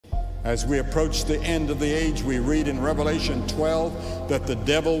As we approach the end of the age, we read in Revelation 12 that the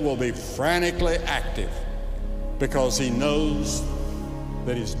devil will be frantically active because he knows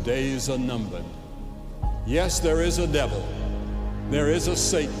that his days are numbered. Yes, there is a devil. There is a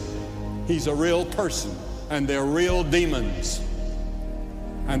Satan. He's a real person, and they're real demons.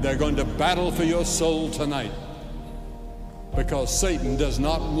 And they're going to battle for your soul tonight because Satan does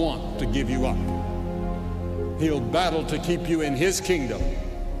not want to give you up. He'll battle to keep you in his kingdom,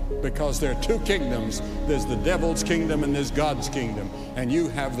 because there are two kingdoms. There's the devil's kingdom and there's God's kingdom. And you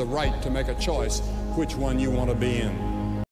have the right to make a choice which one you want to be in.